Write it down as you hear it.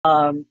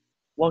Um,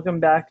 Welcome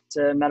back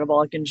to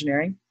Metabolic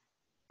Engineering.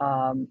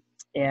 Um,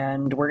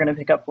 and we're going to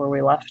pick up where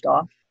we left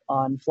off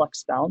on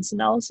flux balance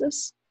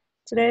analysis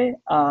today,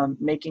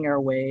 making our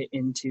way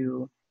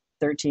into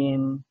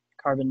 13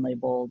 carbon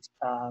labeled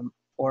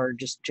or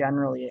just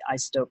generally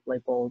isotope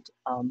labeled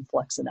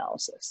flux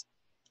analysis.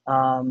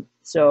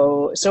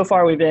 So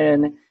far we've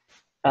been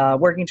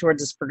working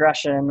towards this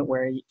progression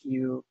where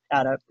you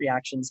add up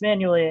reactions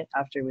manually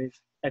after we've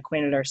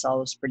acquainted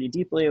ourselves pretty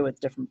deeply with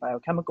different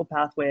biochemical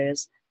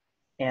pathways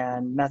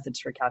and methods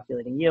for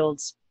calculating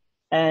yields.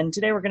 And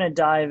today we're going to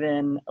dive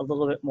in a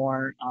little bit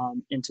more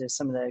into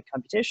some of the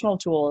computational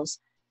tools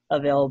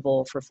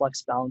available for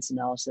flux balance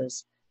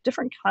analysis,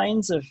 different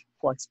kinds of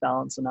flux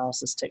balance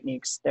analysis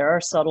techniques. There are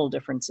subtle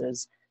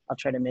differences. I'll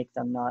try to make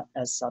them not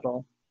as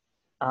subtle.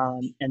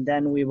 And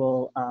then we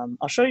will,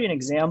 I'll show you an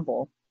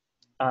example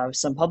of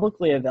some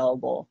publicly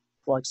available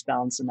flux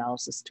balance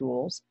analysis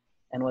tools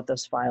and what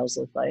those files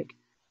look like.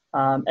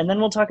 And then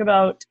we'll talk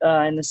about,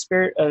 in the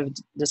spirit of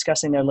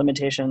discussing their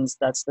limitations,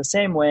 that's the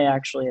same way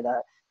actually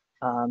that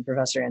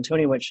Professor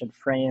Antoniewicz had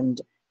framed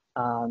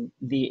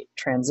the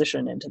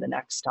transition into the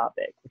next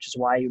topic, which is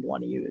why you'd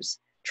want to use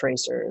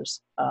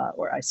tracers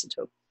or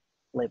isotope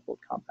labeled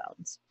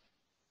compounds.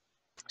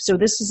 So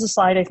this is a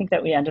slide I think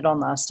that we ended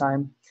on last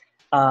time.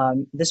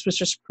 This was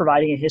just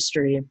providing a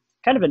history,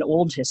 kind of an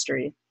old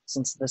history,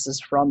 since this is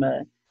from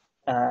a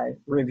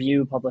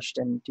review published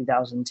in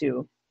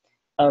 2002.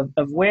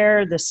 Of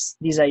where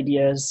these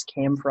ideas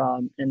came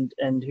from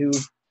and who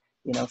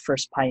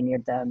first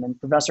pioneered them. And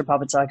Professor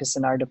Papatsakis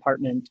in our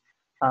department,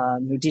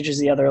 who teaches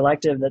the other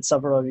elective that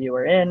several of you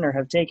are in or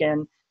have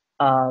taken,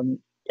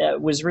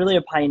 was really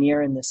a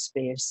pioneer in this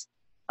space,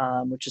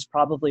 which is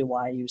probably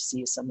why you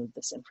see some of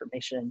this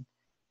information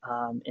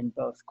in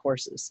both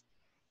courses.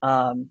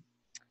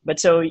 But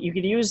so you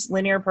could use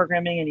linear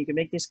programming and you could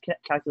make these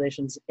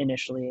calculations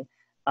initially,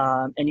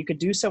 and you could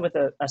do so with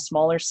a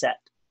smaller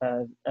set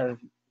of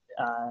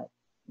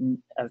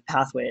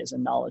pathways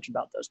and knowledge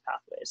about those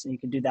pathways. And you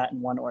can do that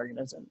in one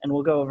organism. And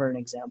we'll go over an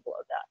example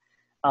of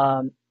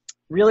that.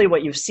 Really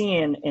what you've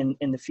seen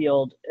in the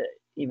field,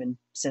 even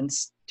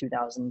since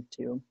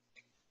 2002,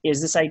 is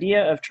this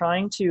idea of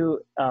trying to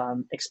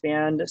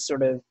expand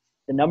sort of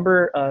the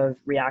number of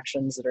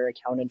reactions that are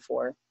accounted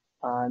for.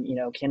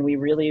 Can we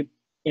really,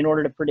 in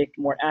order to predict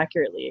more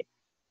accurately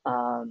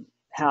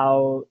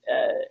how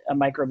a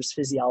microbe's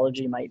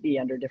physiology might be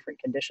under different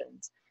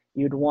conditions,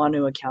 you'd want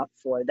to account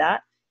for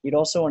that. You'd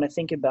also want to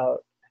think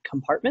about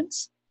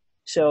compartments.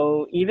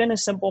 So even a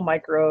simple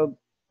microbe,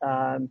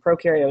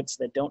 prokaryotes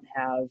that don't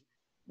have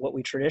what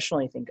we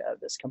traditionally think of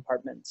as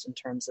compartments in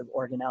terms of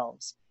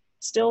organelles,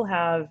 still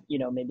have,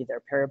 maybe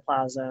their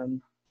periplasm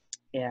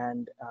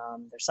and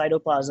their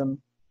cytoplasm,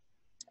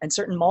 and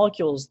certain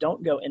molecules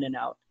don't go in and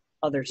out,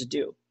 others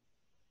do.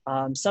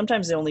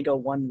 Sometimes they only go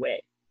one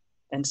way.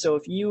 And so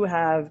if you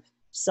have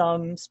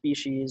some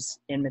species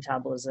in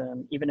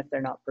metabolism, even if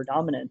they're not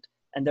predominant,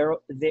 and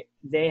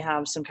they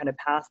have some kind of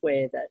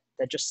pathway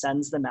that just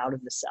sends them out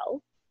of the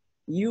cell,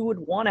 you would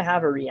want to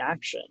have a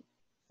reaction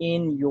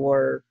in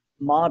your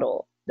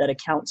model that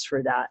accounts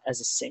for that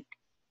as a sink.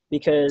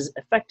 Because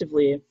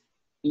effectively,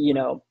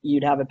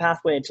 you'd have a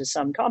pathway to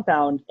some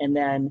compound, and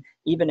then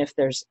even if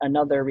there's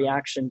another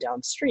reaction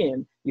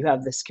downstream, you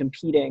have this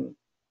competing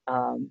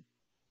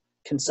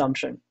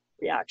consumption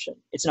reaction.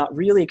 It's not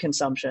really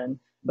consumption,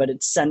 but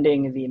it's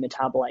sending the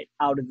metabolite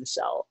out of the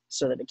cell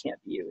so that it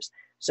can't be used.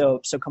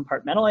 So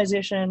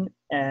compartmentalization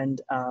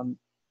and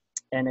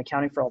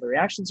accounting for all the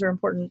reactions are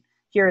important.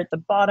 Here at the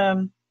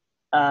bottom,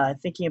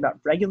 thinking about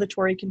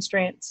regulatory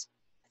constraints.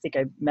 I think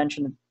I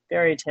mentioned at the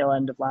very tail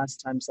end of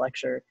last time's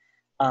lecture.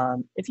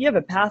 If you have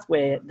a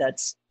pathway that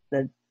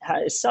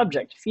is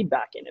subject to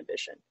feedback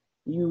inhibition,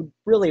 you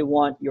really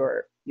want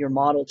your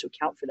model to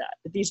account for that.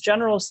 But these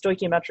general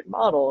stoichiometric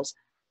models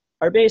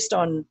are based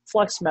on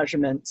flux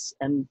measurements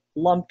and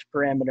lumped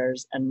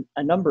parameters and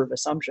a number of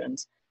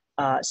assumptions.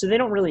 So they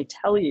don't really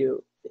tell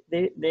you,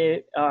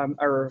 they are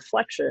a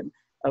reflection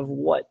of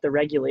what the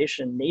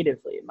regulation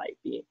natively might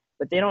be,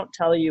 but they don't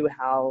tell you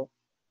how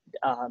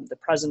the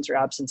presence or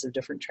absence of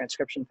different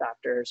transcription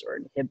factors or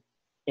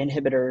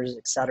inhibitors,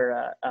 et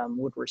cetera,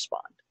 would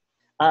respond.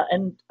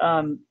 And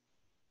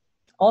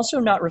also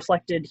not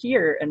reflected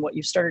here, and what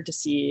you started to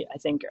see, I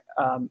think,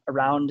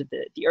 around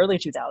the early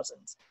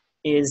 2000s,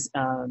 is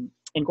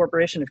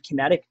incorporation of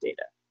kinetic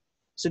data.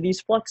 So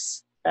these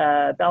flux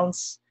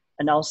balance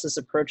analysis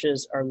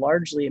approaches are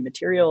largely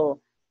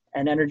material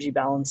and energy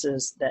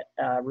balances that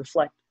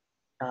reflect,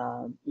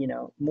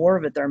 more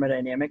of a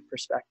thermodynamic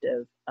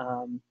perspective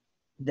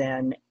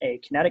than a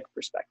kinetic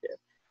perspective.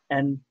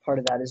 And part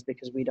of that is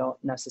because we don't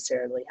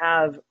necessarily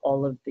have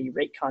all of the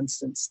rate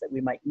constants that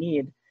we might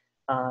need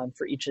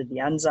for each of the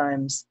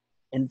enzymes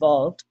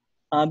involved.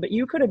 But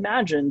you could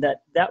imagine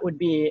that would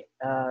be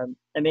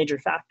a major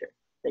factor,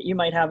 that you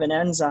might have an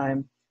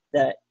enzyme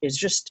that is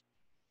just,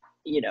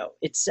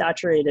 it's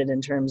saturated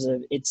in terms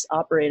of it's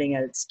operating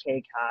at its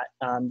kcat.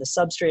 The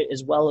substrate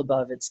is well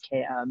above its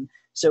km,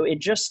 so it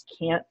just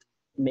can't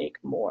make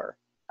more.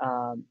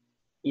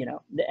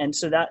 and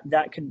so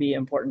that could be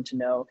important to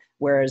know.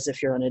 Whereas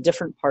if you're on a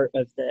different part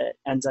of the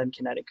enzyme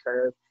kinetic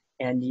curve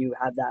and you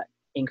have that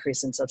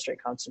increase in substrate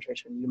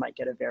concentration, you might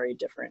get a very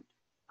different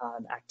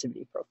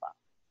activity profile.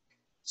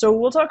 So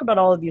we'll talk about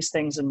all of these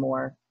things and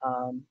more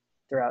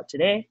throughout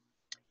today.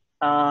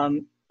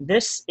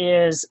 This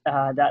is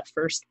that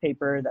first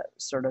paper that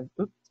sort of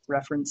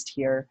referenced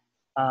here,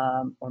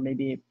 or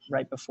maybe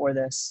right before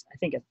this. I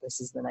think this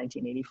is the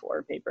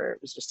 1984 paper.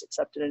 It was just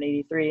accepted in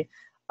 83,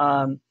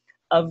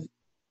 of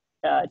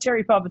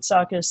Terry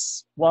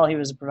Papatsakis while he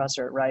was a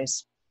professor at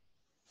Rice,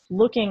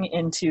 looking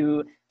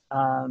into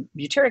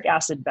butyric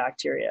acid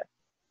bacteria.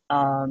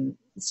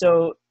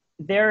 So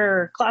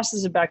there are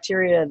classes of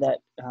bacteria that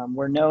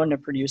were known to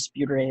produce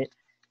butyrate,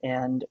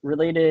 and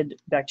related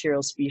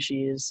bacterial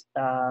species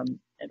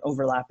and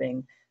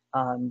overlapping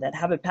that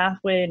have a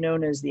pathway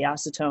known as the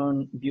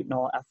acetone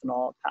butanol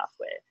ethanol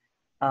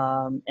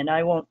pathway. And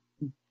I won't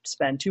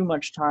spend too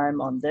much time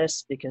on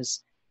this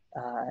because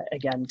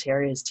again,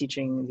 Terry is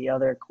teaching the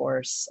other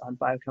course on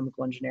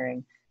biochemical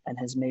engineering and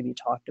has maybe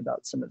talked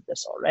about some of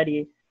this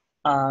already.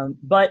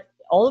 But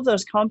all of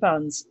those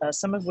compounds,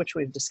 some of which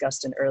we've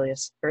discussed in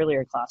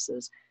earlier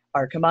classes,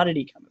 are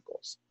commodity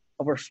chemicals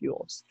or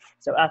fuels.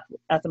 So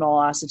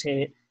ethanol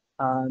acetate,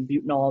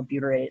 butanol,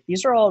 butyrate,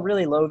 these are all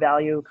really low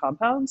value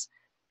compounds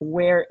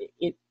where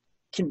it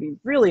can be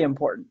really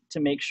important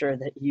to make sure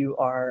that you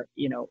are,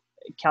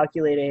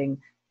 calculating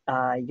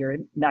your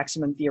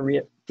maximum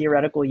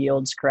theoretical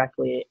yields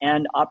correctly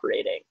and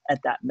operating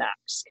at that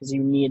max, because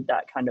you need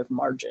that kind of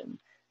margin.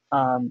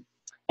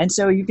 And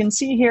so you can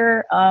see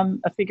here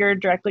a figure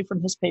directly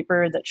from his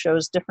paper that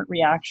shows different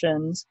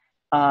reactions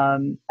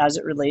as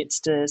it relates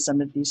to some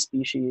of these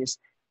species,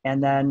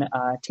 and then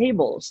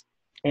tables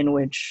in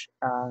which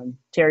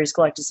Terry's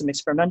collected some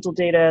experimental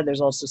data.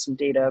 There's also some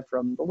data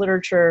from the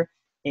literature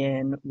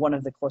in one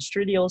of the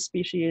clostridial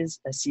species,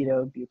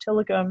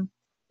 Acetobutylicum,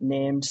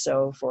 named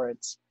so for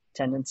its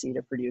tendency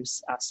to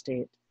produce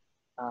acetate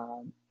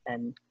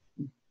and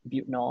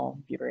butanol,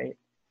 butyrate.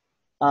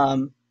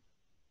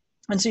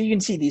 And so you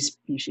can see these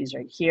species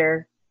right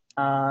here.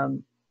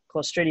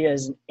 Clostridia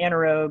is an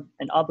anaerobe,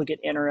 an obligate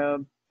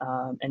anaerobe,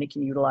 and it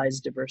can utilize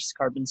diverse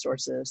carbon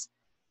sources.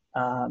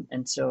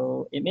 And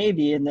so it may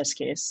be, in this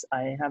case,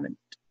 I haven't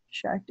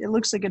checked, it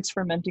looks like it's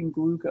fermenting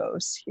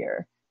glucose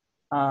here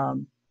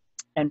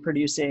and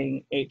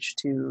producing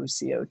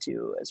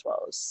H2CO2 as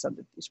well as some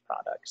of these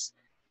products.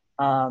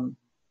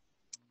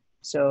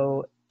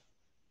 So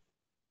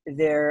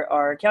there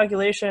are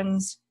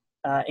calculations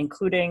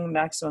including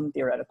maximum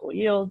theoretical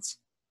yields.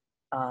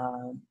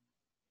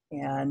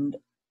 And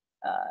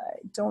I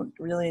don't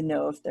really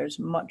know if there's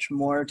much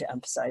more to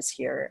emphasize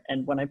here.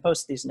 And when I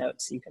post these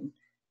notes, you can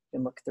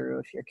look through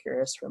if you're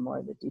curious for more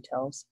of the details.